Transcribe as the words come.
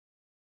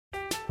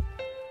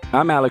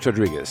I'm Alex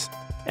Rodriguez.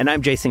 And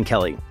I'm Jason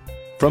Kelly.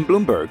 From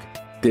Bloomberg,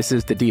 this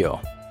is The Deal.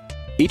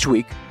 Each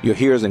week, you'll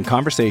hear us in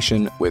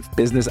conversation with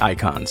business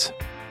icons.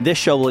 This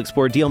show will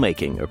explore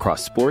deal-making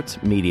across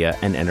sports, media,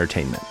 and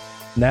entertainment.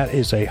 That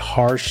is a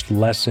harsh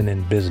lesson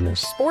in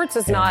business. Sports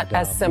is not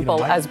as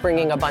simple as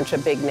bringing a bunch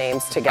of big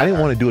names together. I didn't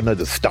want to do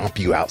another stomp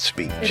you out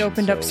speech. It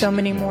opened up so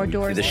many more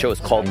doors. The show is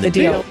called The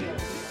Deal.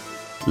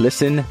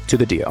 Listen to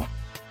The Deal.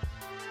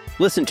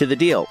 Listen to The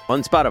Deal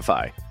on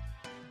Spotify.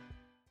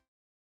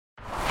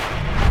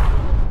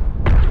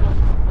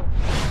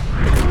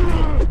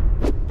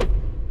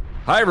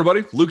 Hi,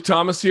 everybody. Luke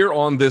Thomas here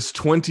on this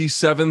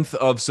 27th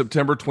of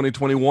September,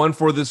 2021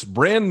 for this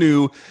brand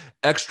new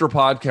extra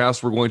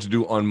podcast we're going to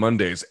do on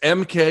Mondays.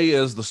 MK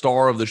is the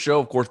star of the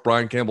show. Of course,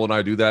 Brian Campbell and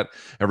I do that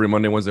every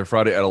Monday, Wednesday,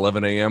 Friday at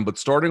 11 a.m. But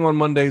starting on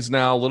Mondays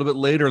now, a little bit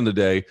later in the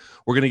day,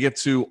 we're going to get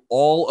to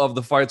all of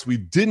the fights we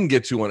didn't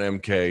get to on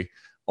MK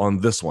on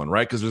this one,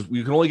 right? Because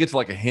we can only get to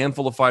like a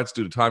handful of fights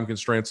due to time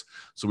constraints.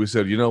 So we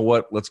said, you know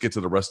what? Let's get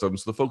to the rest of them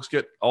so the folks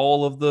get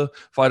all of the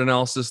fight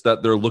analysis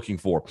that they're looking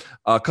for.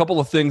 A couple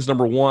of things.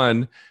 Number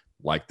one,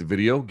 like the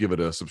video, give it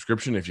a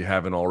subscription if you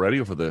haven't already,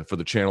 or for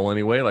the channel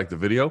anyway, like the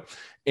video.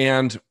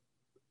 And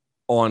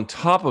on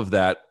top of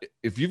that,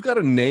 if you've got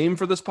a name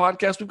for this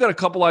podcast, we've got a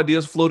couple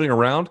ideas floating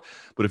around,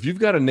 but if you've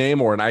got a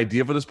name or an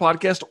idea for this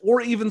podcast,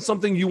 or even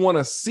something you want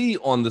to see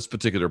on this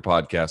particular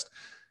podcast,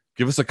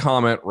 give us a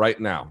comment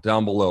right now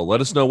down below. Let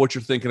us know what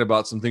you're thinking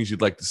about, some things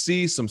you'd like to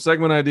see, some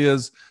segment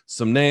ideas,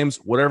 some names,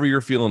 whatever you're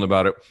feeling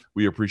about it.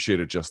 We appreciate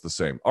it just the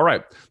same. All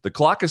right, the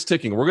clock is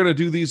ticking. We're going to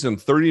do these in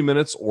 30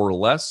 minutes or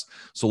less,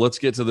 so let's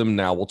get to them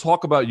now. We'll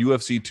talk about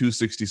UFC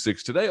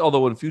 266 today,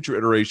 although in future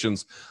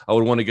iterations, I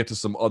would want to get to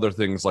some other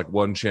things like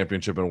one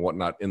championship and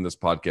whatnot in this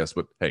podcast.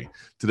 But hey,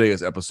 today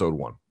is episode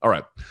 1. All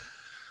right.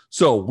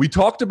 So we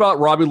talked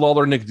about Robbie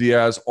Lawler, Nick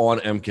Diaz on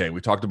MK.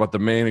 We talked about the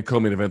main and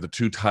co-main event, the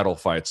 2 title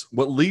fights.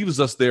 What leaves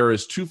us there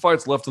is 2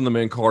 fights left on the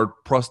main card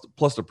plus the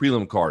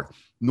prelim card.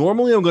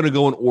 Normally, I'm going to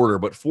go in order,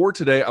 but for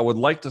today, I would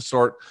like to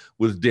start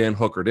with Dan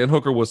Hooker. Dan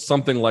Hooker was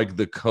something like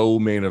the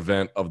co-main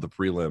event of the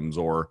prelims,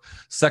 or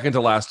second to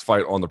last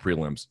fight on the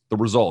prelims. The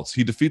results: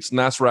 he defeats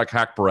Nasrat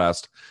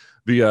Haqparast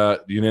via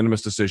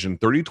unanimous decision,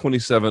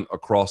 30-27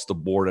 across the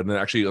board, and then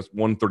actually it's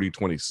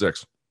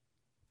 130-26.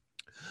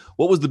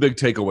 What was the big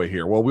takeaway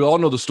here? Well, we all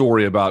know the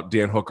story about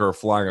Dan Hooker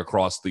flying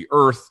across the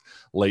earth,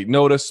 late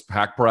notice.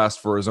 Haqparast,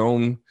 for his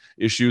own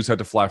issues, had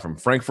to fly from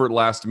Frankfurt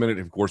last minute.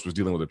 He, of course, was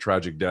dealing with a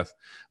tragic death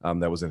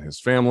that was in his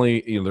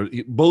family. You know,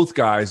 both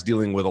guys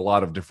dealing with a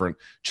lot of different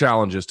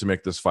challenges to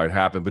make this fight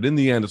happen. But in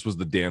the end, this was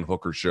the Dan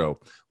Hooker show.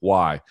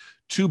 Why?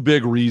 2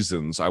 big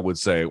reasons, I would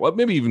say. Well,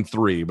 maybe even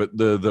 3. But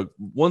the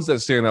ones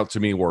that stand out to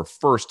me were,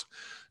 first,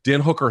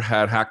 Dan Hooker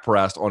had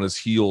Haqparast on his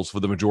heels for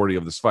the majority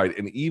of this fight.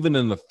 And even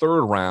in the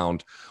 3rd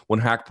round,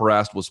 when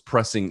Haqparast was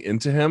pressing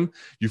into him,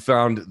 you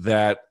found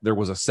that there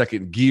was a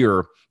second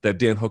gear that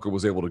Dan Hooker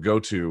was able to go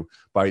to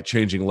by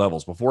changing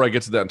levels. Before I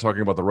get to that and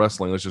talking about the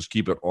wrestling, let's just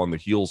keep it on the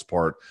heels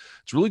part.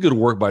 It's really good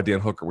work by Dan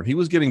Hooker. When he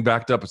was getting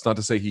backed up, it's not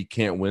to say he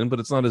can't win, but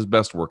it's not his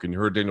best work. And you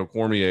heard Daniel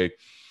Cormier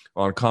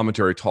on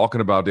commentary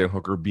talking about Dan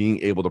Hooker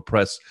being able to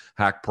press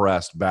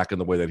Haqparast back in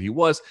the way that he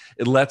was.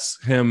 It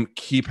lets him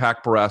keep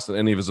Haqparast and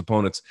any of his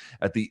opponents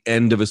at the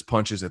end of his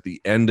punches, at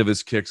the end of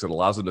his kicks. It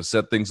allows him to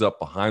set things up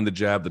behind the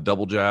jab, the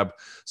double jab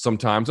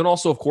sometimes. And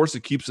also, of course,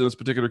 it keeps, in this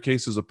particular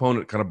case, his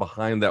opponent kind of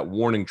behind that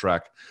warning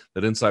track,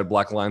 that inside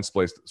black line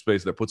space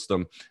that puts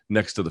them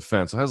next to the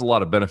fence. So it has a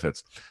lot of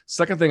benefits.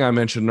 Second thing I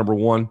mentioned, number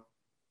one,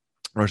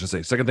 or I should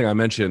say, second thing I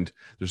mentioned,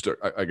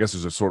 I guess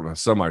there's a sort of a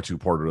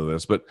semi-two-parter to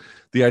this, but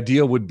the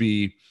idea would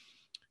be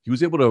he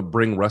was able to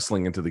bring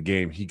wrestling into the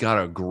game. He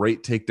got a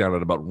great takedown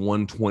at about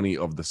 120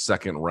 of the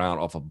second round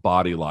off a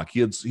body lock. He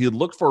had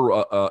looked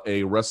for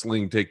a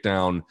wrestling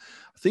takedown,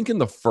 I think in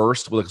the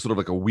first, with sort of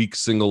like a weak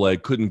single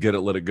leg, couldn't get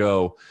it, let it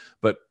go.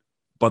 But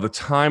by the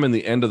time in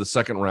the end of the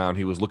second round,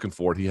 he was looking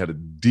for it. He had a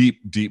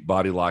deep, deep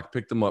body lock,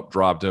 picked him up,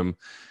 dropped him.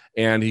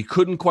 And he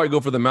couldn't quite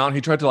go for the mount.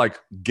 He tried to like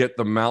get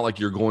the mount like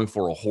you're going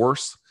for a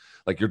horse,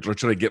 like you're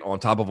trying to get on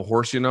top of a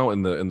horse, you know,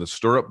 in the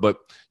stirrup. But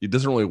it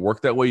doesn't really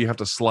work that way. You have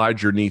to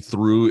slide your knee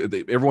through.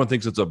 Everyone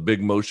thinks it's a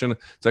big motion.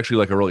 It's actually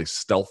like a really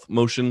stealth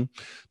motion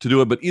to do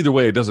it. But either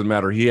way, it doesn't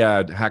matter. He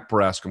had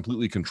Haqparast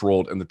completely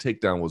controlled, and the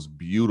takedown was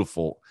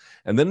beautiful.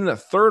 And then in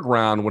that 3rd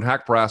round, when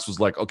Haqparast was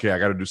like, okay, I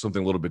got to do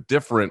something a little bit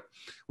different,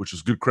 which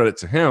was good credit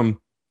to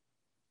him,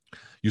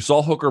 you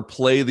saw Hooker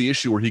play the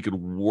issue where he could,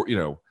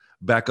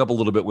 back up a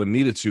little bit when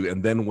needed to.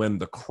 And then when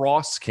the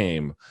cross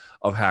came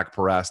of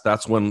Haqparast,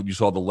 that's when you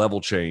saw the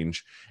level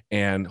change,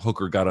 and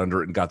Hooker got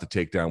under it and got the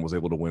takedown, was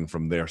able to win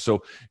from there.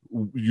 So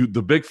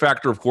the big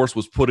factor, of course,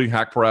 was putting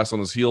Haqparast on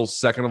his heels.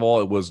 Second of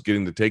all, it was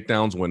getting the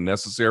takedowns when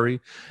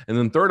necessary. And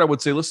then third, I would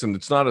say, listen,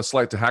 it's not a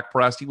slight to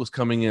Haqparast. He was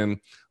coming in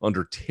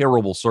under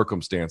terrible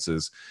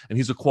circumstances, and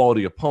he's a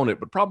quality opponent,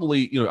 but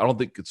probably, I don't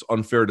think it's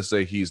unfair to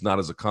say he's not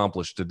as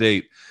accomplished to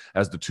date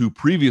as the 2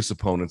 previous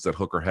opponents that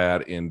Hooker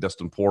had in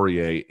Dustin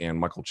Poirier and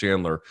Michael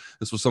Chandler.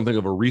 This was something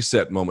of a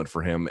reset moment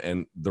for him,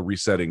 and the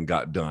resetting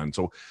got done.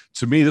 So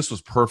to me, this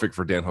was perfect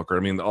for Dan Hooker Hooker. I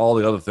mean, all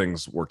the other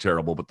things were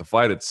terrible, but the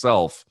fight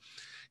itself,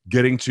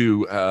 getting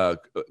to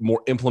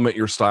more implement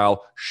your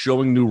style,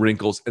 showing new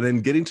wrinkles, and then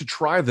getting to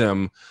try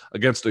them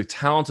against a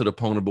talented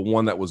opponent, but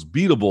one that was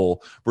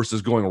beatable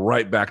versus going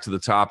right back to the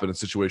top in a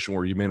situation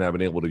where you may not have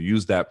been able to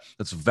use that.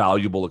 That's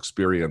valuable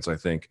experience, I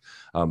think,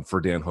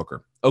 for Dan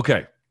Hooker.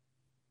 Okay.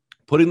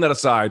 Putting that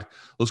aside,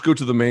 let's go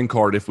to the main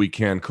card if we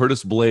can.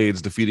 Curtis Blades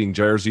defeating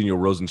Jairzinho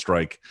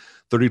Rozenstruik,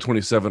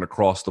 30-27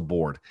 across the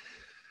board.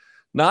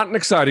 Not an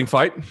exciting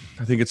fight,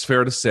 I think it's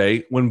fair to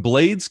say. When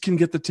Blades can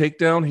get the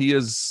takedown, he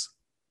is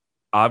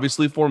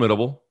obviously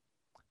formidable.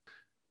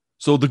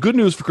 So the good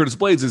news for Curtis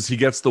Blades is he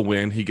gets the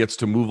win. He gets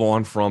to move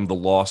on from the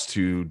loss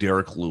to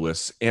Derek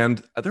Lewis.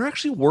 And there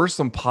actually were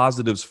some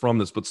positives from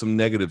this, but some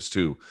negatives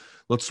too.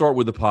 Let's start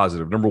with the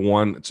positive. Number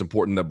one, it's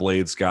important that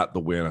Blades got the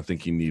win. I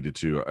think he needed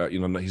to.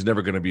 He's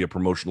never going to be a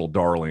promotional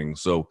darling.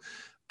 So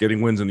getting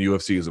wins in the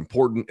UFC is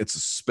important. It's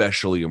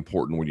especially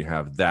important when you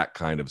have that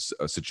kind of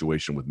a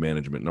situation with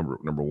management,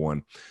 number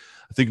one.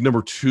 I think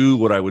number two,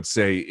 what I would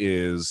say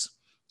is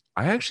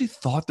I actually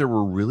thought there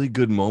were really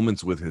good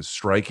moments with his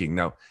striking.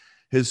 Now,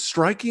 his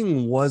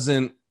striking was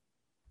not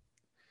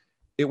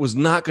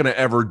going to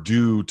ever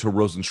do to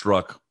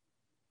Rozenstruik,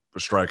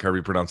 however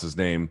you pronounce his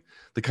name,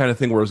 the kind of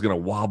thing where it was going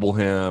to wobble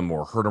him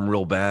or hurt him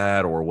real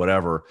bad or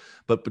whatever.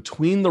 But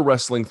between the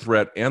wrestling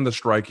threat and the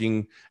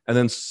striking, and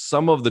then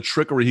some of the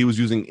trickery he was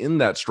using in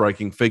that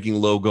striking,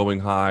 faking low, going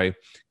high,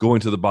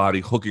 going to the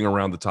body, hooking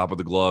around the top of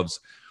the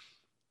gloves,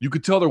 you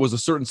could tell there was a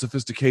certain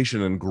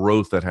sophistication and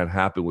growth that had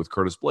happened with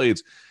Curtis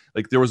Blades.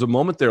 Like there was a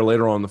moment there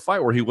later on in the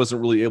fight where he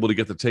wasn't really able to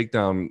get the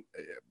takedown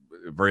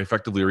very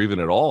effectively or even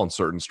at all in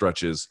certain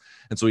stretches.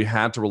 And so he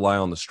had to rely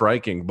on the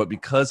striking. But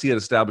because he had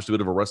established a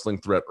bit of a wrestling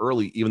threat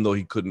early, even though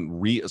he couldn't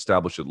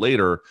reestablish it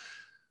later,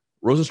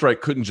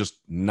 Rozenstruik couldn't just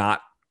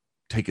not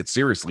take it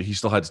seriously. He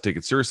still had to take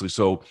it seriously.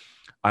 So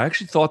I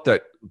actually thought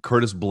that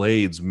Curtis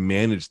Blades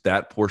managed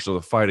that portion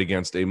of the fight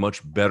against a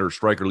much better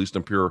striker, at least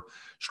in pure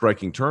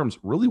striking terms,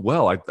 really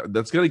well.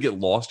 That's going to get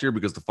lost here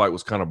because the fight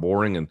was kind of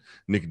boring and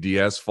Nick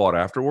Diaz fought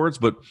afterwards.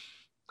 But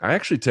I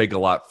actually take a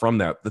lot from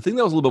that. The thing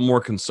that was a little bit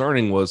more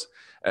concerning was,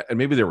 and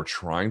maybe they were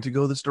trying to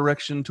go this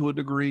direction to a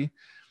degree,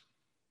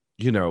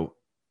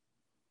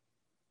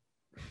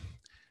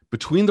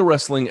 between the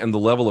wrestling and the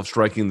level of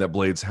striking that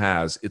Blades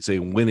has, it's a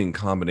winning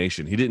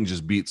combination. He didn't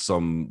just beat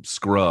some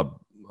scrub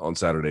on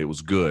Saturday. It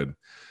was good.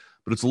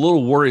 But it's a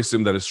little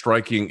worrisome that his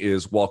striking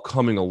is, while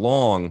coming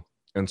along,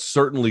 and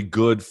certainly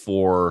good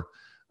for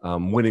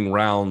winning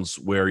rounds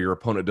where your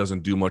opponent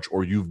doesn't do much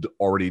or you've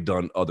already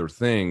done other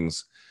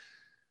things,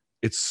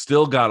 it's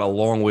still got a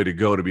long way to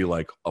go to be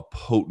like a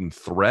potent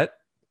threat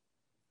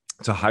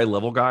to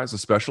high-level guys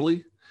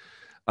especially.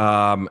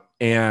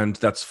 And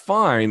that's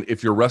fine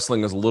if your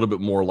wrestling is a little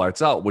bit more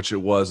lights out, which it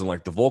was in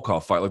like the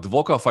Volkov fight. Like the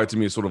Volkov fight to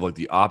me is sort of like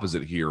the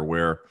opposite here,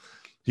 where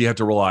he had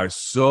to rely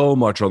so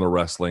much on the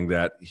wrestling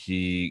that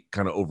he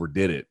kind of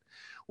overdid it.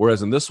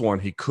 Whereas in this one,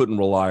 he couldn't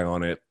rely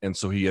on it, and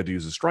so he had to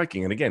use his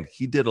striking. And again,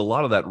 he did a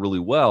lot of that really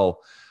well,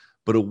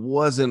 but it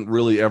wasn't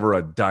really ever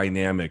a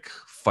dynamic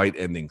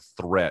fight-ending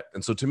threat.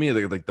 And so to me,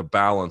 like the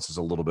balance is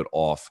a little bit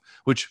off,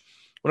 which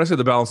when I say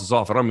the balance is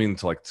off, I don't mean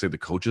to like say the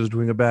coach is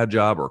doing a bad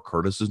job or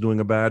Curtis is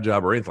doing a bad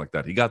job or anything like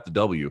that. He got the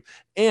W.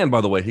 And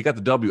by the way, he got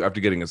the W after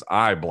getting his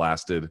eye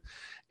blasted.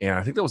 And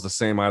I think that was the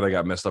same eye that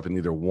got messed up in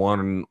either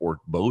one or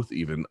both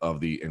even of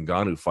the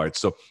Ngannou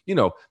fights. So,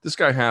 this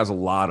guy has a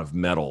lot of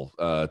metal,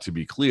 to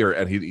be clear,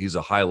 and he's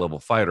a high-level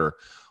fighter.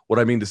 What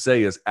I mean to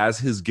say is as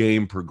his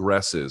game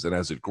progresses and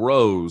as it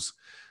grows,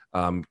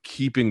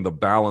 keeping the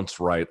balance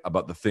right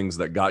about the things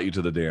that got you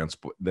to the dance,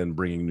 but then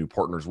bringing new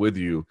partners with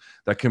you,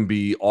 that can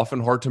be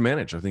often hard to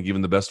manage. I think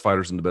even the best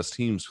fighters and the best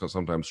teams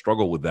sometimes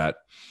struggle with that.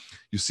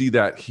 You see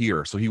that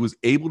here. So he was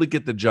able to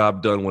get the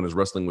job done when his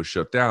wrestling was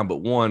shut down.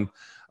 But one,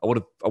 I would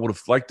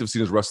have liked to have seen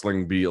his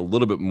wrestling be a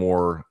little bit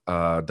more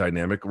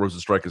dynamic.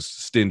 Rozenstruik is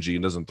stingy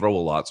and doesn't throw a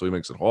lot, so he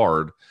makes it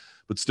hard.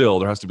 But still,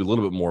 there has to be a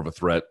little bit more of a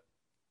threat.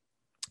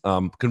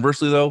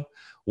 Conversely, though,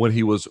 when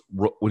he was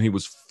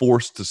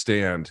forced to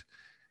stand,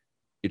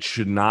 it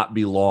should not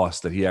be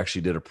lost that he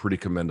actually did a pretty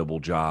commendable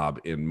job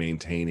in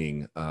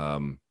maintaining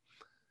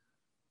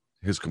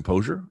his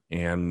composure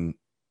and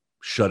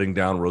shutting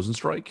down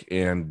Rozenstruik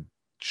and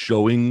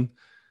showing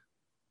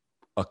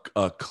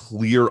a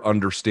clear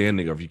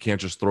understanding of you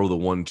can't just throw the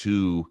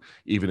 1-2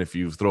 even if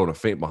you've thrown a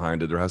feint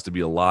behind it. There has to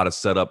be a lot of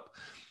setup.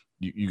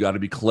 You got to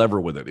be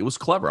clever with it. It was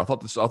clever. I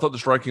thought the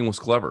striking was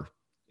clever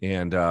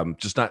and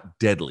just not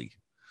deadly.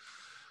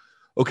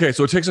 Okay,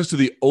 so it takes us to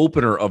the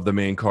opener of the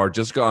main card.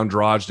 Jessica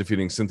Andrade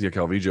defeating Cynthia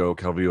Calvillo,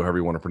 however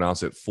you want to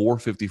pronounce it,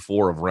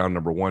 4:54 of round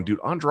number 1. Dude,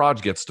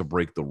 Andrade gets to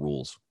break the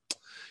rules.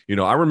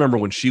 I remember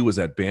when she was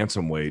at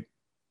bantamweight,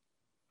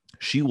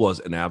 she was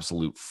an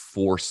absolute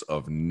force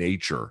of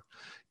nature.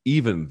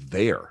 Even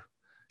there,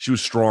 she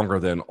was stronger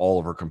than all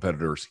of her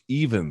competitors.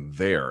 Even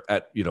there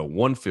at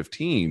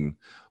 115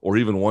 or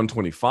even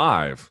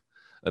 125,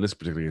 in this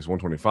particular case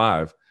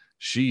 125,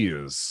 she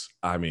is,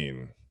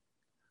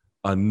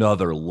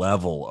 another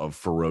level of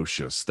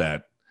ferocious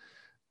that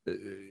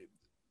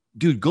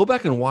dude, go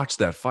back and watch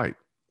that fight.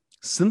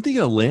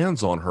 Cynthia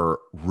lands on her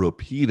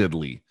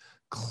repeatedly.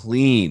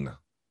 Clean,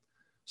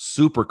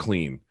 super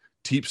clean.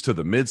 Teeps to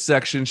the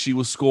midsection. She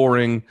was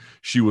scoring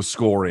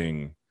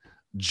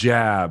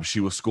jab. She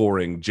was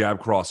scoring jab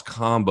cross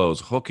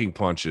combos, hooking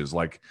punches.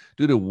 Like,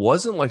 dude, it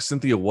wasn't like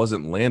Cynthia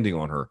wasn't landing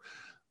on her.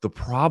 The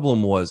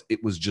problem was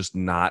it was just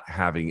not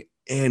having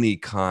any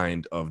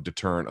kind of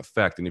deterrent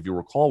effect. And if you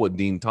recall what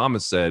Dean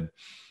Thomas said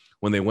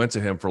when they went to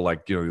him for,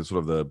 like, you know, sort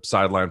of the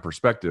sideline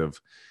perspective,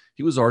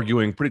 he was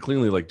arguing pretty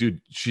cleanly, like,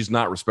 dude, she's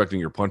not respecting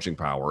your punching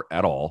power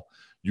at all.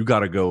 You got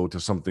to go to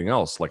something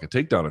else, like a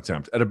takedown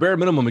attempt. At a bare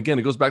minimum, again,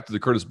 it goes back to the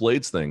Curtis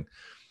Blades thing.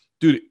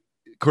 Dude,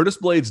 Curtis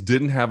Blades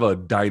didn't have a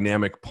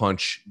dynamic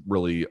punch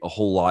really a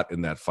whole lot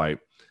in that fight.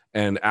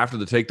 And after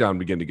the takedown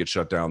began to get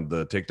shut down,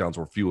 the takedowns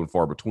were few and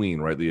far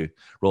between, right?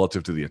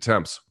 Relative to the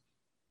attempts.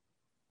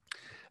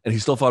 And he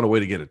still found a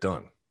way to get it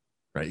done,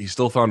 right? He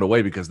still found a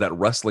way, because that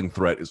wrestling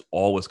threat is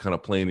always kind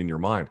of playing in your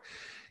mind.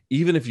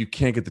 Even if you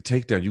can't get the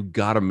takedown, you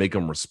got to make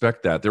them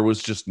respect that. There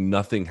was just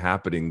nothing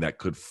happening that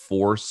could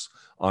force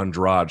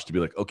Andrade to be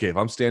like, okay, if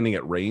I'm standing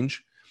at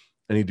range,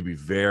 I need to be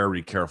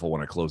very careful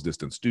when I close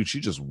distance. Dude, she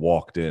just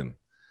walked in,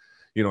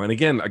 you know, and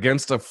again,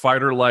 against a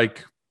fighter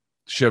like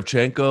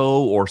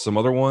Shevchenko or some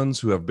other ones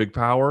who have big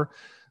power,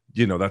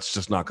 you know, that's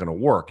just not going to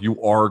work.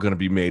 You are going to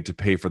be made to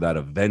pay for that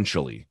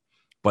eventually.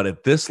 But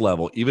at this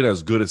level, even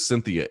as good as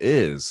Cynthia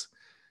is,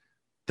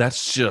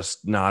 that's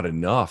just not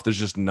enough. There's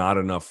just not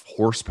enough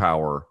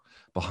horsepower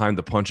behind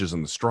the punches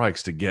and the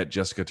strikes to get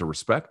Jessica to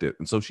respect it.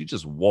 And so she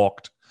just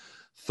walked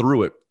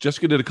through it.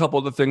 Jessica did a couple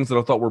of the things that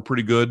I thought were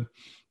pretty good.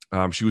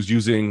 She was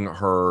using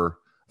her,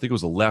 I think it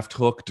was a left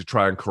hook, to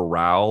try and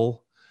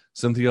corral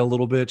Cynthia a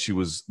little bit. She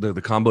was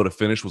the combo to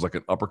finish was like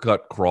an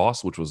uppercut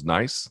cross, which was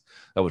nice.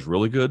 That was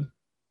really good.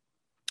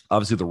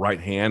 Obviously, the right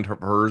hand of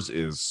hers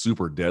is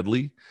super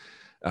deadly.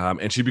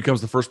 And she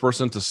becomes the first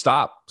person to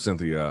stop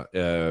Cynthia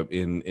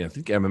in I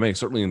think MMA,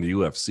 certainly in the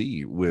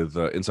UFC, with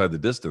inside the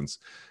distance,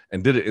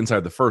 and did it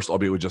inside the first,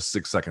 albeit with just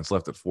 6 seconds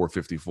left at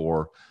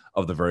 4:54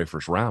 of the very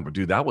first round. But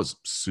dude, that was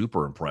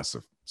super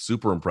impressive.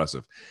 Super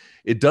impressive.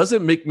 It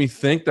doesn't make me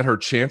think that her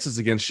chances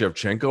against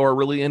Shevchenko are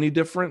really any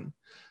different,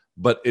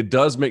 but it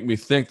does make me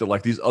think that,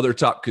 like, these other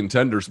top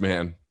contenders,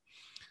 man,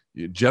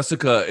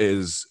 Jessica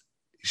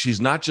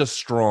she's not just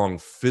strong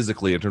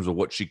physically in terms of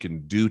what she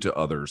can do to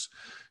others.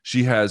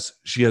 She's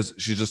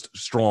just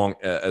strong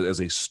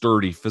as a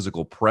sturdy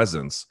physical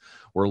presence,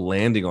 where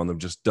landing on them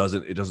just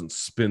doesn't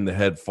spin the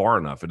head far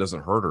enough. It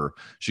doesn't hurt her.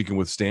 She can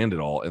withstand it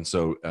all. And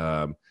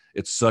so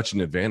it's such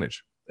an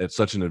advantage. It's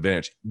such an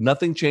advantage.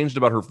 Nothing changed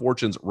about her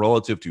fortunes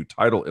relative to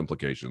title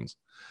implications.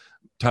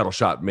 Title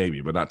shot,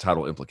 maybe, but not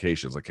title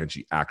implications. Like, can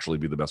she actually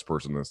be the best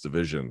person in this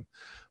division?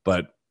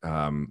 But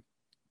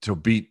to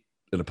beat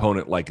an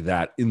opponent like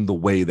that in the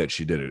way that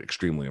she did it,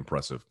 extremely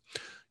impressive.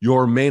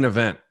 Your main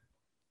event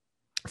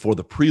for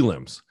the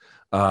prelims,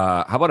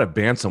 how about a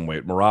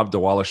bantamweight? Merab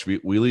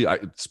Dvalishvili, I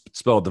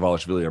spelled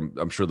Dvalishvili.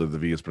 I'm sure that the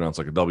V is pronounced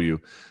like a W.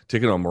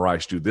 Taking on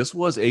Moraes, dude. This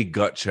was a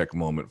gut check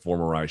moment for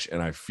Moraes,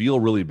 and I feel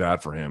really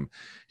bad for him.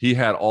 He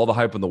had all the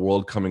hype in the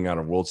world coming out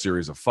of World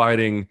Series of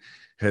Fighting.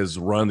 His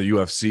run the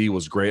UFC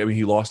was great. I mean,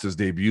 he lost his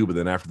debut, but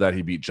then after that,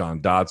 he beat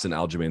John Dodson,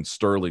 Aljamain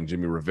Sterling,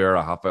 Jimmy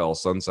Rivera, Rafael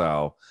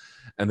Sunsao.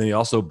 And then he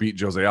also beat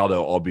Jose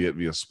Aldo, albeit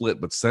via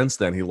split. But since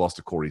then, he lost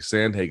to Corey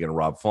Sandhagen,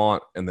 Rob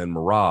Font, and then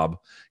Merab.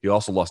 He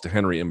also lost to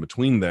Henry in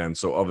between then.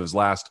 So of his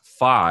last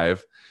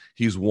 5,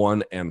 he's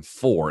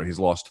 1-4. And he's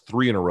lost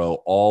 3 in a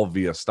row, all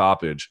via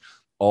stoppage,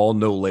 all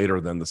no later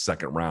than the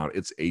second round.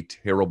 It's a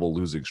terrible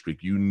losing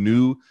streak. You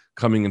knew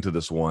coming into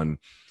this one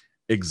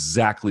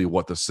exactly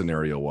what the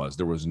scenario was.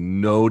 There was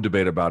no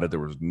debate about it. There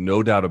was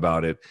no doubt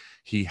about it.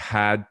 He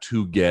had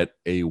to get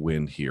a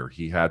win here.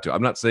 He had to.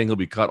 I'm not saying he'll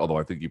be cut, although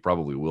I think he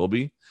probably will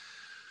be.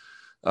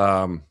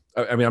 I mean,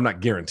 I'm not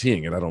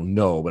guaranteeing it. I don't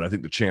know, but I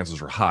think the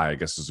chances are high, I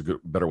guess is a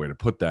better way to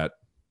put that.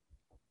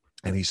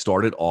 And he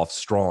started off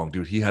strong,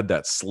 dude. He had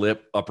that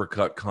slip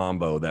uppercut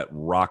combo that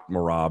rocked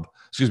Merab.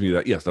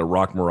 That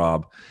rocked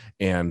Merab.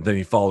 And then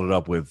he followed it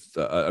up with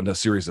a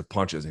series of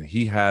punches, and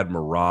he had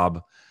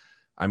Merab.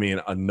 I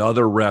mean,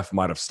 another ref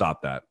might have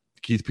stopped that.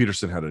 Keith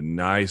Peterson had a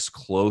nice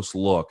close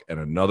look, and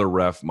another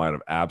ref might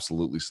have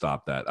absolutely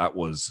stopped that.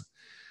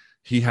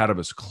 He had him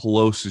as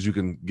close as you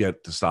can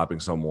get to stopping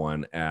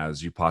someone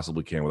as you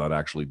possibly can without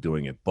actually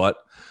doing it. But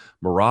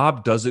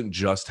Merab doesn't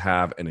just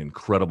have an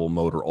incredible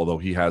motor, although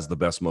he has the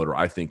best motor,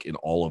 I think, in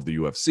all of the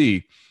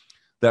UFC.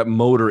 That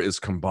motor is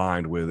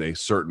combined with a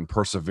certain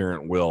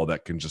perseverant will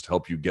that can just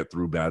help you get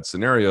through bad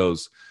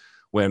scenarios,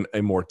 when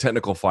a more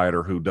technical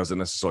fighter who doesn't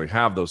necessarily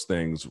have those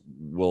things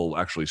will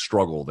actually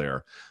struggle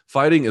there.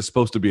 Fighting is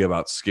supposed to be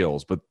about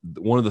skills, but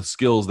one of the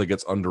skills that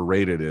gets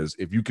underrated is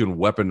if you can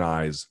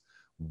weaponize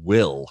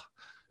will,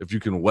 if you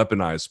can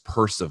weaponize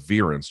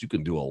perseverance, you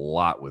can do a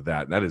lot with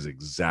that. And that is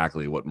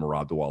exactly what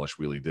Merab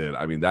Dvalishvili did.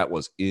 I mean, that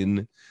was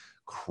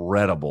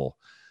incredible.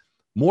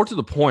 More to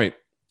the point,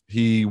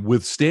 he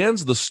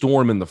withstands the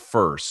storm in the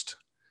first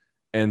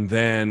and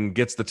then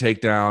gets the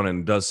takedown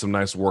and does some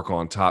nice work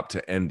on top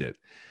to end it.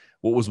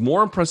 What was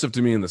more impressive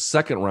to me in the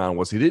second round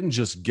was he didn't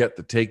just get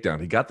the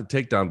takedown. He got the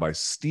takedown by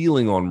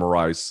stealing on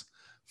Moraes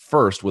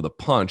first with a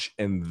punch,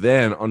 and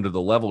then under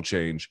the level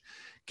change,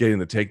 getting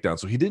the takedown.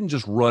 So he didn't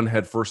just run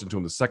head first into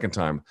him the second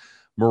time.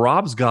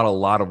 Merab's got a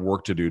lot of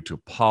work to do to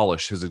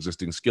polish his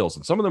existing skills,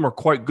 and some of them are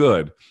quite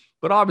good,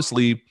 but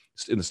obviously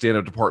in the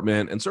stand-up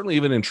department and certainly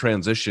even in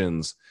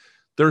transitions,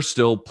 there's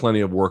still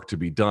plenty of work to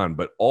be done.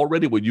 But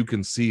already what you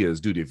can see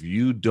is, dude, if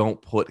you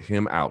don't put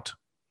him out,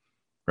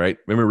 right?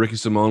 Remember Ricky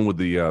Simone with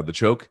the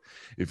choke?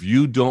 If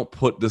you don't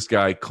put this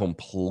guy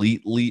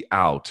completely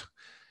out,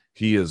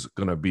 he is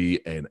going to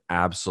be an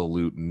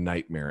absolute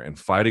nightmare. And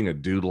fighting a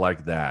dude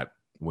like that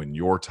when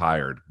you're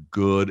tired,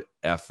 good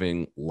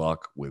effing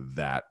luck with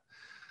that.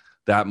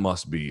 That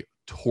must be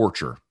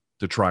torture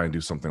to try and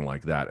do something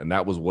like that. And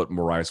that was what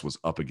Moraes was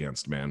up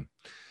against, man.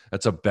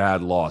 That's a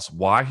bad loss.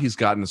 Why he's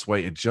gotten this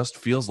way, it just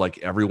feels like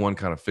everyone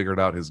kind of figured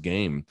out his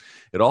game.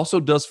 It also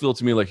does feel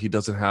to me like he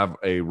doesn't have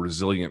a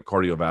resilient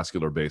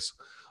cardiovascular base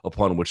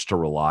upon which to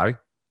rely.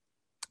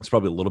 It's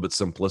probably a little bit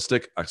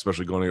simplistic,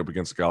 especially going up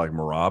against a guy like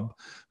Merab.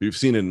 We've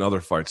seen it in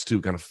other fights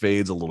too, kind of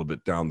fades a little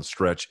bit down the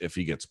stretch if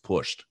he gets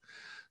pushed.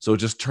 So it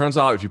just turns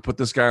out if you put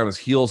this guy on his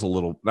heels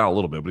not a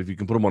little bit, but if you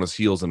can put him on his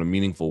heels in a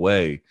meaningful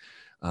way,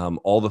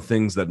 all the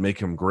things that make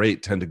him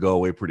great tend to go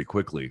away pretty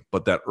quickly.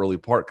 But that early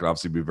part can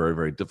obviously be very,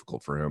 very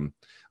difficult for him,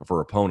 for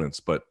opponents.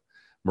 But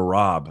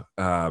Merab,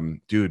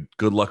 dude,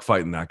 good luck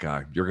fighting that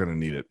guy. You're going to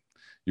need it.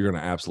 You're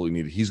going to absolutely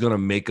need it. He's going to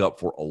make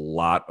up for a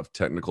lot of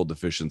technical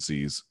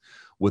deficiencies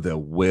with a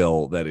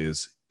will that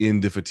is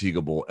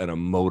indefatigable and a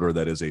motor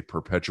that is a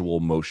perpetual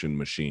motion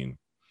machine.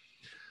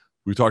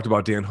 We talked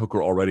about Dan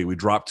Hooker already. We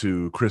dropped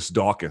to Chris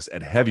Daukaus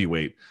at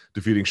heavyweight,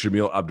 defeating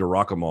Shamil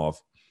Abdurakhimov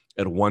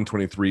at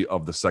 123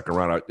 of the second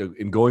round.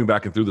 In going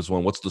back and through this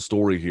one, what's the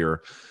story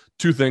here?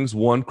 Two things.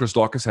 One, Chris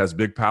Daukaus has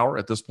big power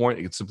at this point.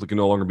 It simply can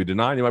no longer be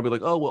denied. You might be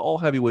like, oh, well, all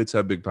heavyweights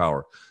have big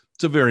power.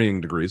 To varying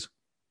degrees.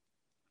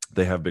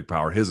 They have big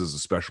power. His is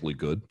especially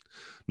good,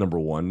 number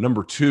one.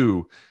 Number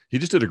two, he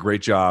just did a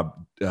great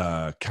job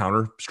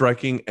counter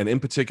striking. And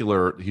in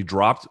particular, he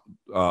dropped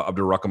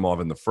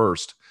Abdurakhimov in the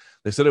first.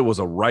 They said it was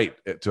a right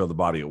to the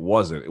body. It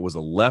wasn't. It was a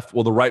left.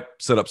 Well, the right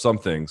set up some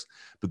things,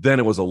 but then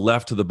it was a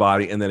left to the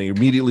body, and then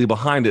immediately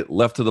behind it,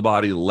 left to the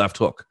body, left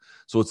hook.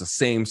 So it's the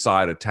same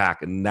side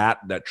attack, and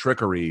that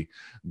trickery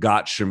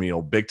got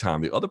Shamil big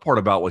time. The other part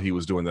about what he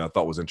was doing that I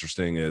thought was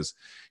interesting is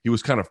he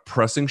was kind of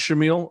pressing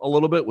Shamil a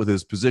little bit with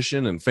his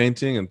position and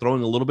feinting and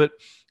throwing a little bit,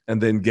 and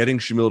then getting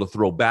Shamil to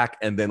throw back.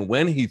 And then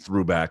when he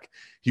threw back,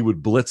 he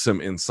would blitz him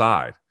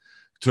inside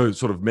to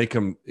sort of make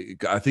him,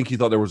 I think he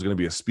thought there was going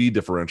to be a speed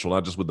differential,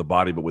 not just with the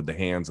body, but with the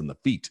hands and the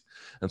feet.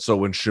 And so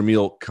when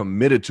Shamil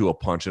committed to a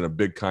punch in a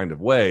big kind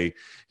of way,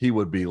 he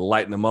would be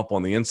lighting him up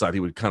on the inside. He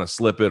would kind of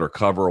slip it or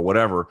cover or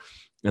whatever,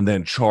 and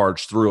then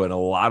charge through. And a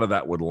lot of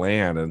that would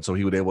land. And so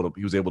he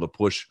was able to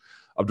push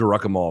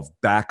Abdurakhimov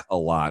back a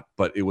lot,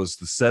 but it was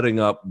the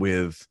setting up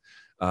with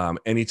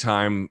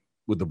anytime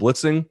with the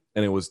blitzing,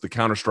 and it was the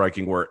counter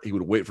striking where he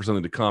would wait for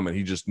something to come, and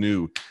he just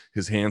knew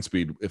his hand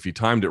speed, if he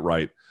timed it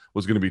right,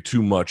 was going to be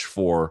too much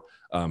for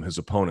his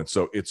opponent.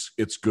 So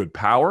it's good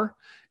power,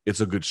 it's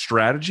a good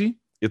strategy,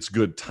 it's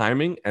good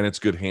timing, and it's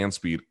good hand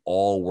speed,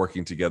 all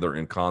working together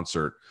in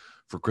concert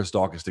for Chris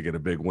Daukaus to get a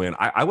big win.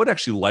 I would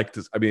actually like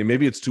this. I mean,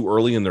 maybe it's too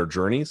early in their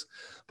journeys,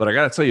 but I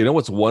got to tell you,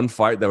 what's one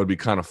fight that would be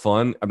kind of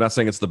fun? I'm not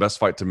saying it's the best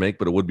fight to make,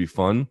 but it would be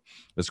fun.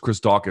 Is Chris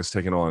Daukaus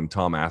taking on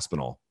Tom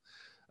Aspinall.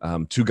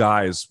 Two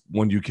guys,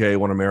 one UK,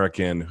 one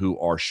American, who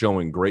are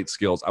showing great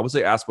skills. I would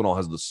say Aspinall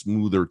has the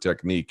smoother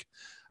technique.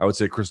 I would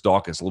say Chris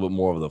Daukaus a little bit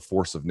more of the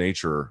force of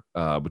nature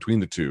between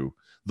the two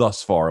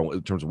thus far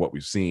in terms of what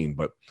we've seen,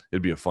 but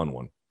it'd be a fun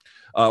one.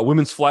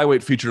 Women's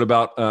flyweight featured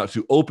about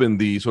to open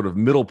the sort of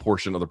middle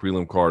portion of the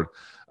prelim card.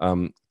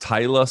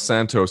 Tayla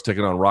Santos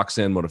taking on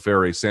Roxanne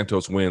Modafferi.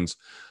 Santos wins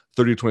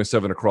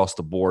 30-27 across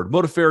the board.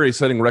 Modafferi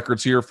setting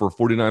records here for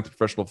 49th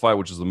professional fight,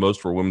 which is the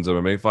most for a women's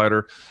MMA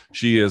fighter.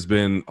 She has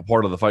been a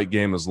part of the fight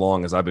game as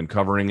long as I've been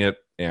covering it,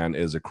 and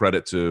is a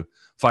credit to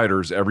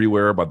fighters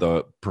everywhere by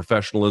the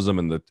professionalism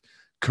and the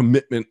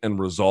commitment and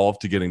resolve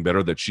to getting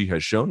better that she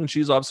has shown. And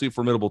she's obviously a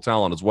formidable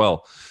talent as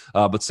well.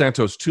 But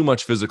Santos too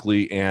much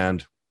physically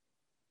and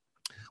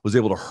was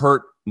able to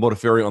hurt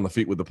Modafferi on the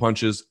feet with the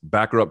punches,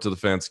 back her up to the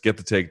fence, get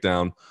the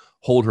takedown,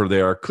 hold her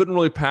there. Couldn't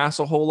really pass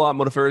a whole lot.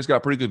 Modafferi's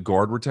got pretty good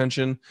guard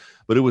retention,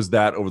 but it was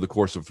that over the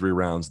course of 3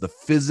 rounds. The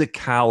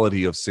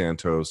physicality of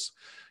Santos,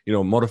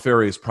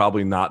 Modafferi is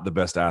probably not the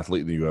best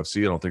athlete in the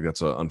UFC. I don't think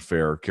that's an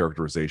unfair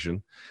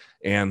characterization.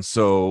 And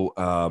so,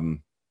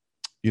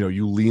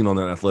 you lean on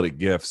that athletic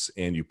gifts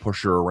and you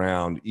push her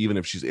around, even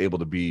if she's able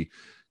to be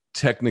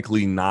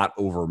technically not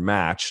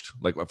overmatched,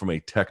 like from a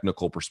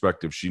technical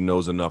perspective, she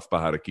knows enough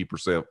about how to keep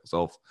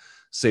herself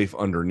safe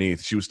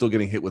underneath. She was still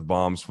getting hit with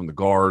bombs from the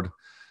guard.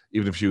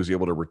 Even if she was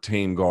able to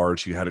retain guard,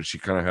 she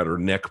kind of had her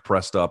neck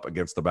pressed up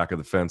against the back of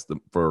the fence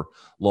for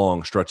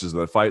long stretches of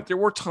the fight. There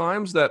were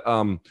times that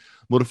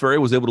Modafferi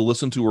was able to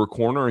listen to her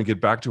corner and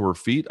get back to her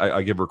feet.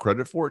 I give her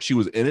credit for it. She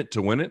was in it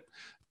to win it,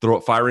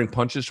 firing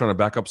punches, trying to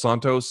back up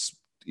Santos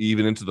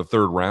even into the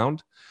 3rd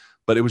round.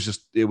 but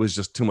it was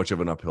just too much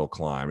of an uphill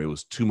climb. It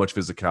was too much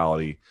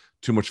physicality,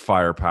 too much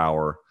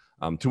firepower,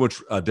 too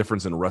much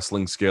difference in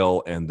wrestling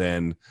skill. And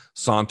then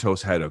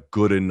Santos had a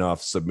good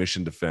enough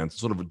submission defense,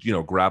 sort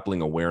of,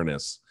 grappling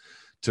awareness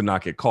to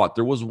not get caught.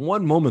 There was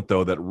one moment,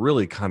 though, that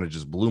really kind of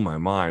just blew my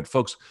mind.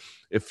 Folks,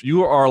 if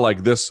you are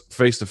like this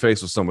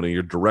face-to-face with somebody,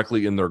 you're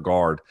directly in their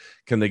guard,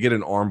 can they get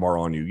an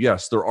armbar on you?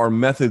 Yes, there are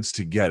methods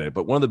to get it,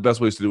 but one of the best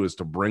ways to do it is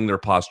to bring their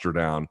posture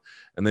down,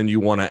 and then you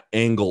want to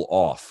angle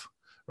off,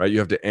 right? You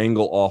have to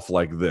angle off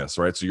like this,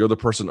 right? So you're the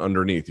person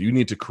underneath. You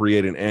need to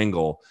create an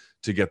angle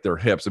to get their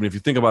hips. I mean, if you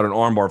think about an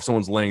armbar, if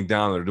someone's laying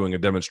down and they're doing a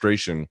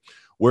demonstration,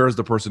 where is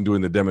the person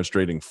doing the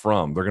demonstrating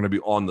from? They're going to be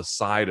on the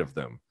side of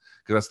them,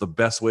 because that's the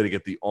best way to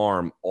get the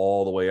arm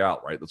all the way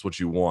out, right? That's what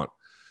you want.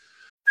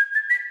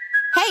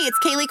 Hey, it's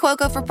Kaylee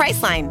Cuoco for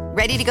Priceline.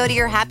 Ready to go to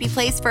your happy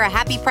place for a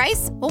happy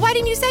price? Well, why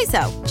didn't you say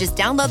so? Just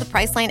download the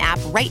Priceline app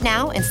right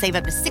now and save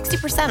up to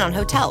 60% on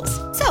hotels.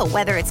 So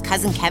whether it's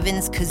Cousin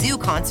Kevin's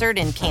Kazoo Concert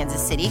in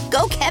Kansas City,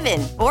 go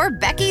Kevin, or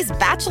Becky's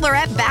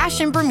Bachelorette Bash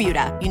in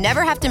Bermuda, you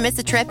never have to miss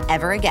a trip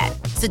ever again.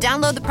 So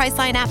download the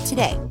Priceline app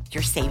today.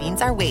 Your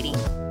savings are waiting.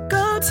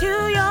 Go to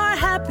your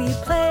happy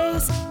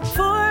place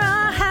for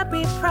a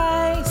happy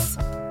price.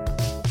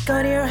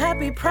 Go to your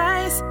happy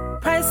price,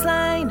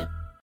 Priceline.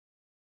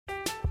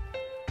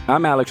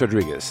 I'm Alex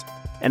Rodriguez.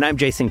 And I'm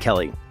Jason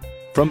Kelly.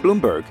 From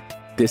Bloomberg,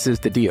 this is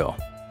The Deal.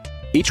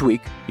 Each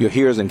week, you'll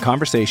hear us in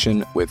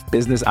conversation with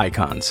business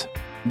icons.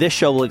 This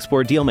show will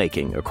explore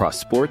deal-making across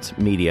sports,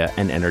 media,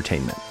 and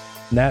entertainment.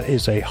 That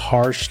is a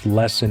harsh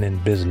lesson in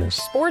business.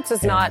 Sports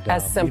is not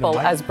as simple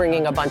as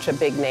bringing a bunch of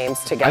big names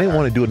together. I didn't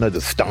want to do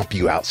another stomp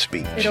you out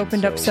speech. It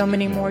opened up so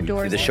many more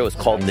doors. The show is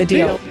called The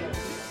Deal.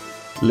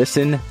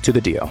 Listen to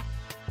The Deal.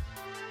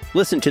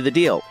 Listen to The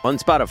Deal on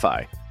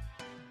Spotify.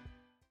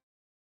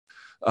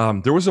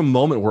 There was a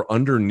moment where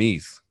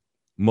underneath,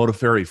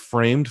 Modafferi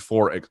framed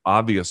for an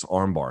obvious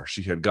armbar.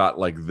 She had got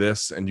like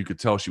this, and you could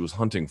tell she was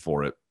hunting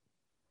for it.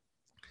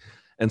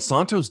 And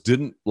Santos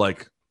didn't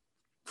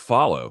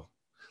follow.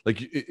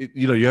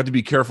 You have to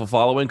be careful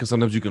following, because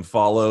sometimes you can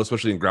follow,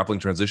 especially in grappling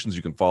transitions,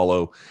 you can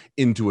follow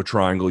into a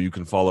triangle, you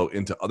can follow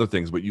into other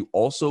things, but you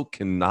also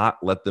cannot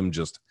let them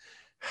just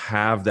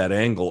have that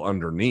angle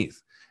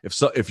underneath.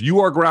 If you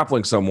are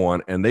grappling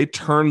someone and they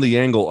turn the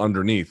angle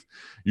underneath,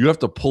 you have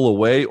to pull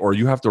away, or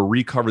you have to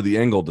recover the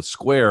angle to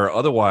square.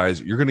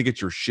 Otherwise, you're going to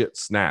get your shit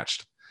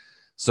snatched.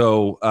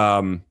 So,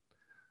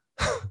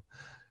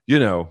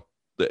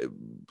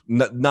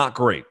 not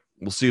great.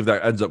 We'll see if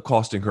that ends up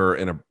costing her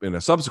in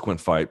a subsequent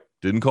fight.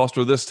 Didn't cost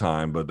her this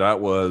time, but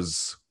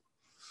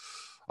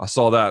I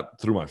saw that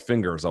through my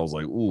fingers. I was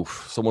like,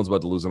 oof, someone's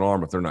about to lose an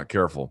arm if they're not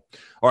careful.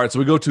 All right, so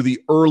we go to the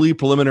early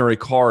preliminary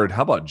card.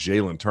 How about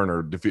Jalen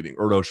Turner defeating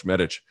Urdos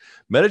Medic?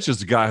 Medic is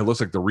the guy who looks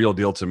like the real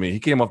deal to me. He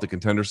came off the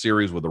Contender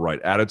Series with the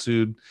right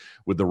attitude,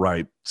 with the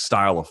right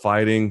style of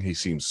fighting. He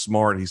seems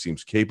smart. He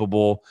seems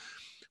capable.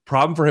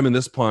 Problem for him in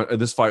this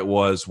fight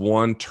was,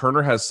 one,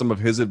 Turner has some of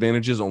his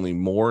advantages, only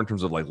more in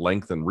terms of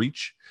length and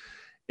reach.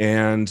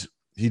 And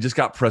he just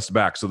got pressed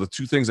back. So the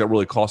two things that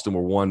really cost him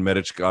were, one,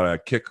 Medic got a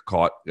kick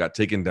caught, got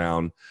taken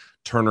down.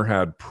 Turner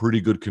had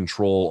pretty good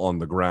control on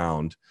the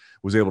ground,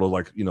 was able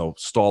to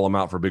stall him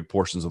out for big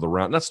portions of the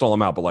round. Not stall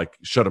him out, but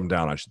shut him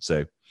down, I should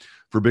say,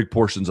 for big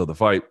portions of the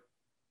fight.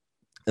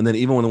 And then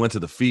even when they went to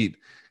the feet,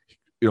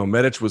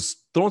 Medic was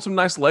throwing some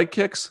nice leg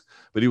kicks,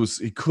 but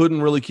he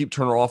couldn't really keep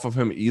Turner off of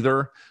him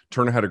either.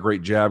 Turner had a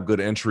great jab,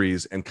 good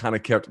entries, and kind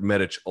of kept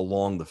Medic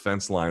along the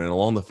fence line. And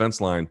along the fence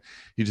line,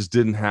 he just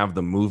didn't have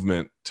the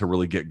movement to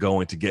really get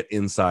going, to get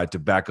inside, to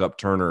back up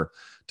Turner,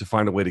 to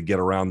find a way to get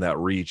around that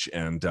reach.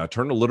 And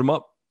Turner lit him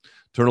up.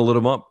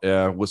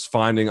 Was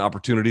finding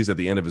opportunities at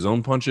the end of his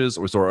own punches,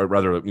 or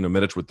rather,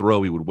 Medic would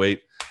throw, he would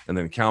wait and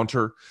then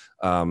counter.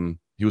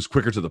 He was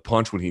quicker to the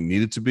punch when he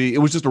needed to be. It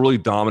was just a really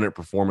dominant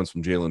performance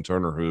from Jalen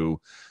Turner,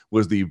 who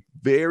was the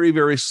very,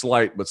 very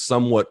slight but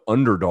somewhat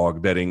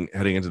underdog betting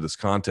heading into this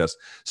contest.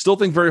 Still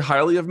think very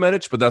highly of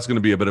Medic, but that's going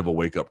to be a bit of a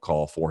wake-up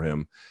call for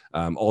him.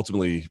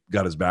 Ultimately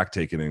got his back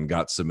taken and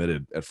got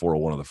submitted at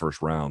 401 of the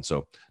first round.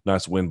 So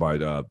nice win by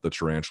the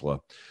Tarantula.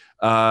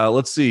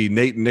 Let's see.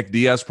 Nick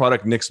Diaz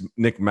product,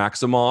 Nick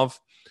Maximov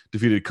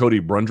defeated Cody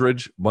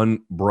Brundage.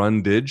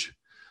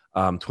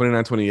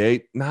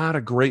 29-28, not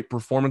a great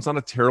performance, not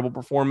a terrible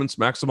performance.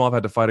 Maximov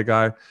had to fight a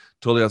guy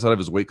totally outside of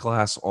his weight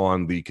class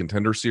on the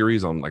Contender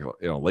Series on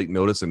late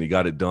notice, and he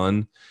got it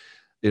done.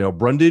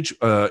 Brundage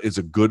is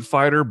a good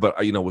fighter, but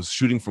was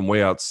shooting from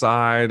way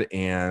outside,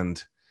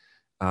 and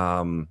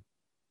so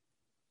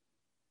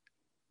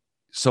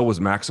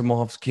was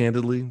Maximov.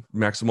 Candidly,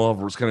 Maximov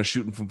was kind of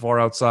shooting from far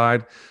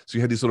outside, so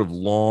you had these sort of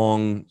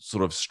long,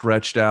 sort of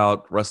stretched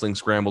out wrestling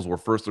scrambles where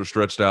first they're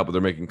stretched out, but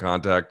they're making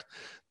contact.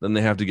 Then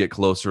they have to get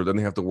closer. Then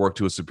they have to work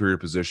to a superior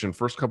position.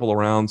 First couple of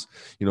rounds,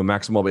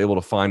 Maximov able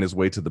to find his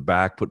way to the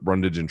back, put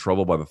Brundage in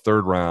trouble. By the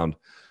third round,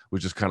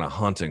 was just kind of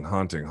hunting the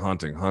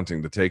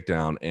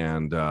takedown.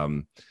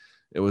 And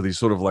it was these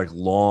sort of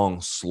long,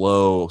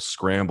 slow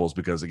scrambles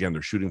because, again,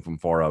 they're shooting from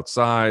far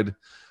outside.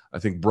 I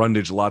think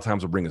Brundage a lot of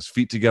times will bring his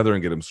feet together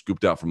and get him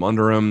scooped out from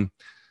under him.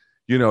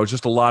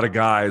 just a lot of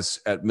guys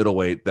at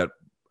middleweight that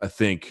I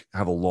think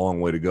have a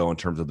long way to go in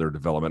terms of their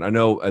development. I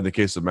know in the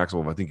case of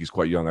Maximov, I think he's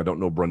quite young. I don't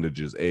know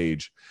Brundage's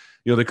age.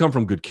 They come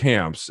from good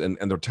camps and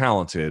they're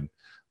talented,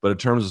 but in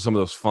terms of some of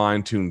those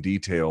fine-tuned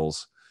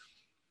details,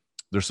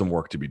 there's some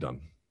work to be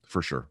done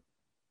for sure.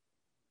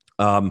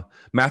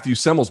 Matthew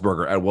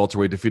Semmelsberger at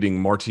welterweight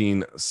defeating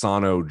Martin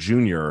Sano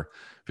Jr.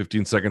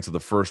 15 seconds of the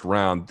first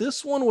round.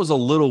 This one was a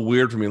little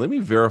weird for me. Let me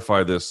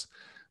verify this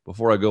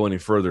before I go any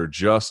further,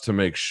 just to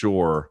make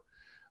sure.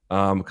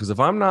 Because if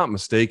I'm not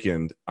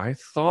mistaken, I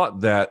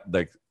thought that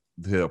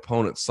the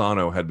opponent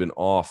Sano had been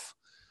off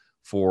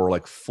for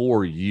like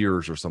 4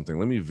 years or something.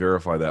 Let me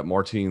verify that.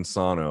 Martin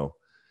Sano,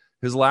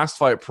 his last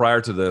fight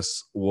prior to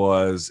this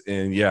was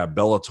in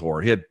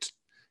Bellator.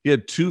 He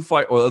had 2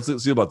 fights. Well,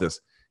 let's see about this.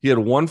 He had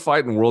 1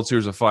 fight in World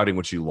Series of Fighting,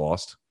 which he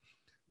lost.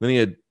 Then he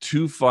had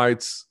 2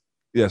 fights.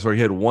 He had 2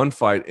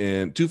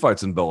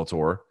 fights in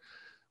Bellator.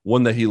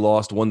 1 that he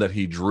lost, 1 that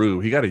he drew.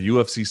 He got a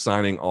UFC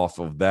signing off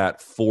of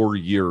that 4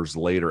 years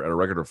later at a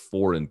record of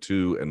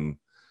 4-2-1,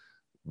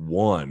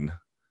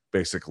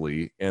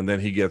 basically. And then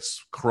he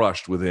gets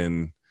crushed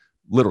within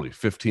literally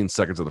 15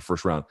 seconds of the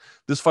first round.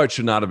 This fight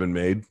should not have been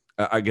made.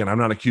 Again, I'm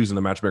not accusing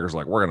the matchmakers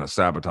like we're going to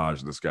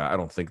sabotage this guy. I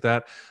don't think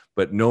that.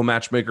 But no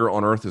matchmaker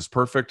on earth is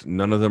perfect.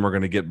 None of them are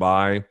going to get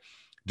by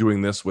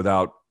doing this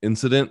without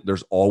incident.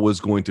 There's always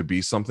going to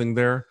be something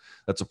there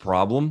that's a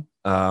problem.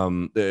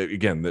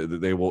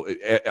 They will.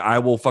 I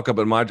will fuck up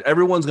at my.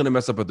 Everyone's going to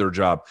mess up at their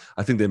job.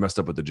 I think they messed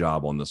up at the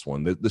job on this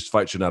one. This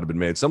fight should not have been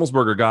made.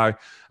 Semmelsberger guy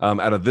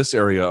out of this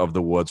area of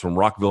the woods from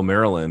Rockville,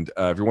 Maryland.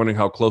 If you're wondering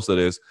how close that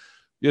is,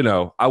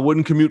 I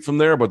wouldn't commute from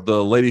there, but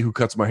the lady who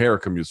cuts my hair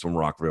commutes from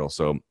Rockville.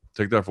 So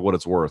take that for what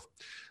it's worth.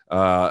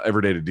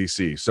 Every day to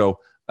DC. So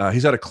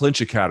he's at a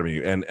Clinch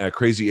Academy and at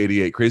Crazy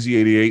 88. Crazy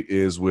 88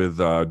 is with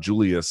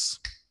Julius.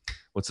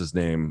 What's his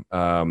name?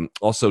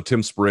 Also,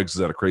 Tim Spriggs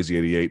is at a Crazy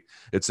 88.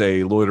 It's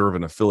a Lloyd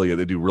Irvin affiliate.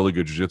 They do really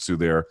good jiu-jitsu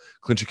there.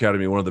 Clinch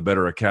Academy, one of the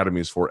better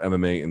academies for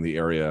MMA in the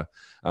area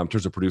in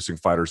terms of producing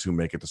fighters who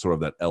make it to sort of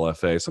that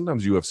LFA,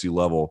 sometimes UFC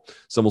level,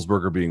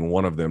 Semmelsberger being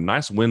one of them.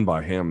 Nice win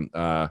by him.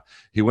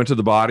 He went to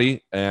the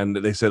body, and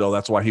they said,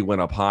 that's why he went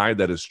up high.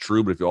 That is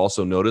true, but if you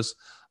also notice,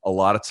 a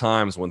lot of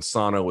times when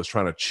Sano was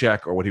trying to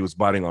check or when he was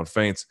biting on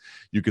feints,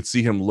 you could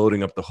see him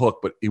loading up the hook,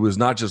 but he was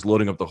not just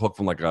loading up the hook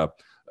from like a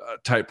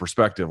tight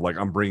perspective, like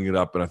I'm bringing it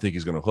up and I think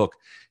he's going to hook.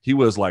 He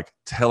was like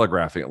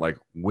telegraphing it, like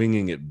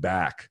winging it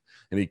back,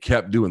 and he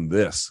kept doing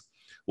this.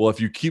 Well, if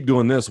you keep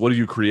doing this, what are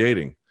you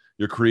creating?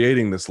 You're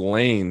creating this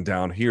lane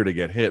down here to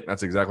get hit.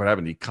 That's exactly what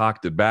happened. He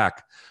cocked it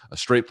back. A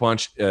straight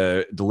punch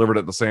delivered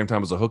at the same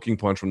time as a hooking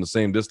punch from the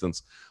same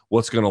distance.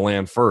 What's going to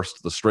land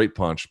first? The straight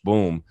punch.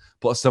 Boom.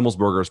 Plus,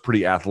 Semmelsberger is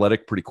pretty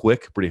athletic, pretty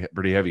quick,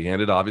 pretty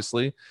heavy-handed,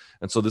 obviously.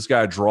 And so this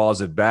guy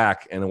draws it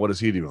back, and then what does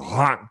he do?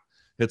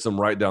 Hits him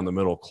right down the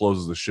middle,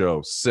 closes the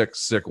show. Sick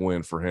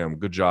win for him.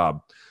 Good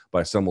job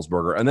by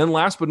Semmelsberger. And then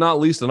last but not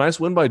least, a nice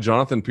win by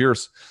Jonathan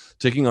Pierce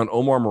taking on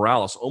Omar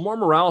Morales. Omar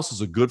Morales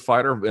is a good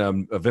fighter,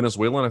 a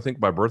Venezuelan, I think,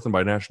 by birth and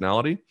by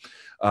nationality.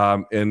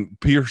 And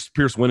Pierce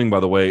winning,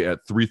 by the way,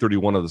 at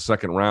 3:31 of the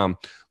second round.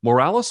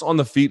 Morales on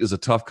the feet is a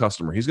tough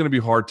customer. He's going to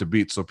be hard to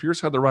beat. So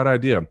Pierce had the right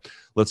idea.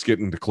 Let's get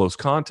into close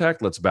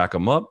contact. Let's back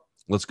him up.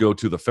 Let's go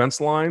to the fence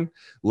line.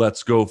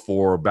 Let's go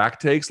for back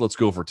takes. Let's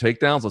go for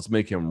takedowns. Let's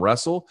make him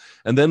wrestle.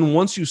 And then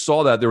once you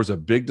saw that, there was a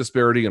big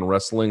disparity in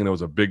wrestling and there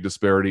was a big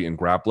disparity in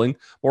grappling.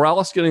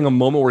 Morales getting a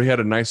moment where he had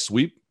a nice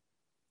sweep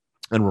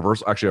and a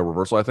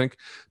reversal, I think,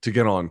 to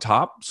get on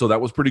top. So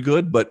that was pretty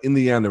good. But in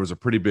the end, there was a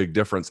pretty big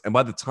difference. And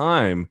by the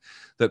time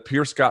that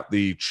Pierce got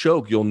the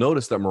choke, you'll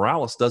notice that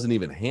Morales doesn't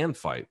even hand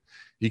fight.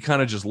 He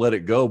kind of just let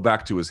it go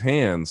back to his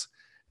hands.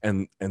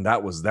 And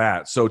that was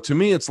that. So to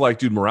me, it's like,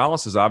 dude,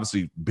 Morales is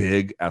obviously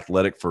big,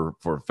 athletic for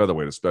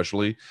featherweight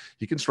especially.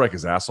 He can strike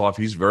his ass off.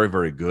 He's very,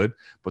 very good.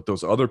 But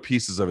those other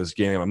pieces of his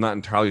game, I'm not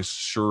entirely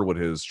sure what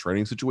his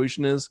training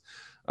situation is.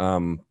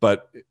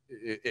 But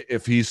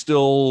if he's,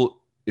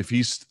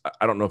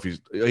 I don't know if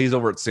he's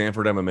over at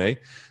Sanford MMA.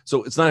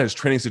 So it's not his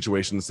training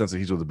situation in the sense that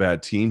he's with a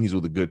bad team. He's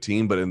with a good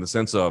team. But in the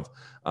sense of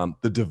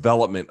the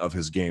development of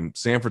his game,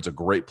 Sanford's a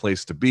great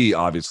place to be,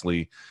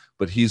 obviously.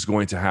 But he's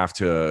going to have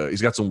to –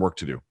 he's got some work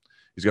to do.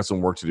 He's got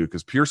some work to do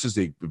because Pierce is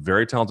a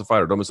very talented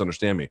fighter. Don't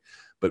misunderstand me.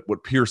 But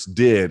what Pierce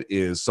did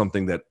is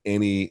something that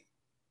any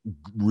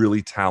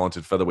really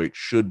talented featherweight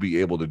should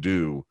be able to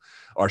do.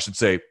 Or I should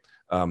say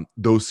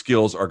those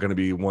skills are going to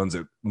be ones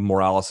that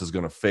Morales is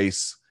going to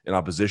face in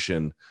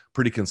opposition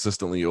pretty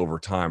consistently over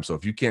time. So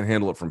if you can't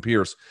handle it from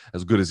Pierce,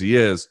 as good as he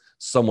is,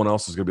 someone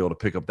else is going to be able to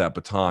pick up that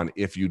baton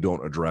if you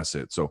don't address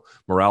it. So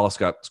Morales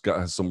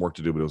has some work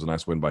to do, but it was a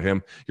nice win by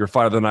him. Your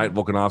fight of the night,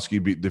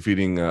 Volkanovski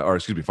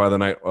fight of the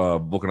night,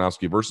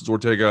 Volkanovski versus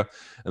Ortega.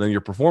 And then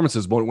your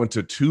performances went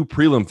to 2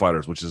 prelim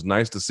fighters, which is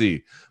nice to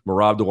see.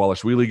 Merab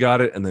Dvalishvili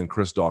got it, and then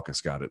Chris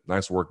Dawkins got it.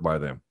 Nice work by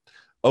them.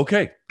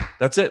 Okay,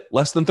 that's it.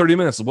 Less than 30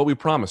 minutes is what we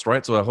promised,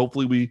 right? So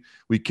hopefully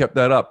we kept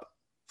that up.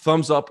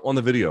 Thumbs up on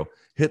the video.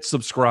 Hit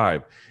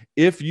subscribe.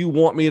 If you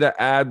want me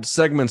to add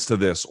segments to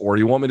this, or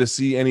you want me to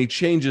see any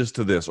changes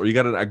to this, or you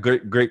got a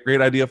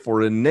great idea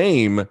for a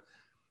name,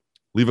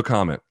 leave a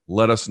comment.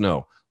 Let us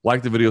know.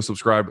 Like the video,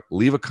 subscribe,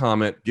 leave a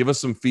comment, give us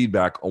some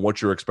feedback on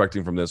what you're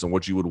expecting from this and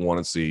what you would want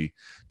to see,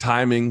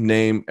 timing,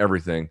 name,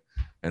 everything,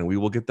 and we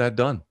will get that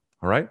done.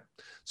 All right.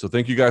 So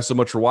thank you guys so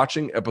much for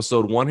watching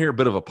episode 1 here, a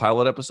bit of a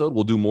pilot episode.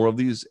 We'll do more of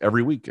these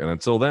every week. And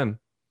until then,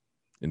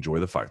 enjoy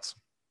the fights.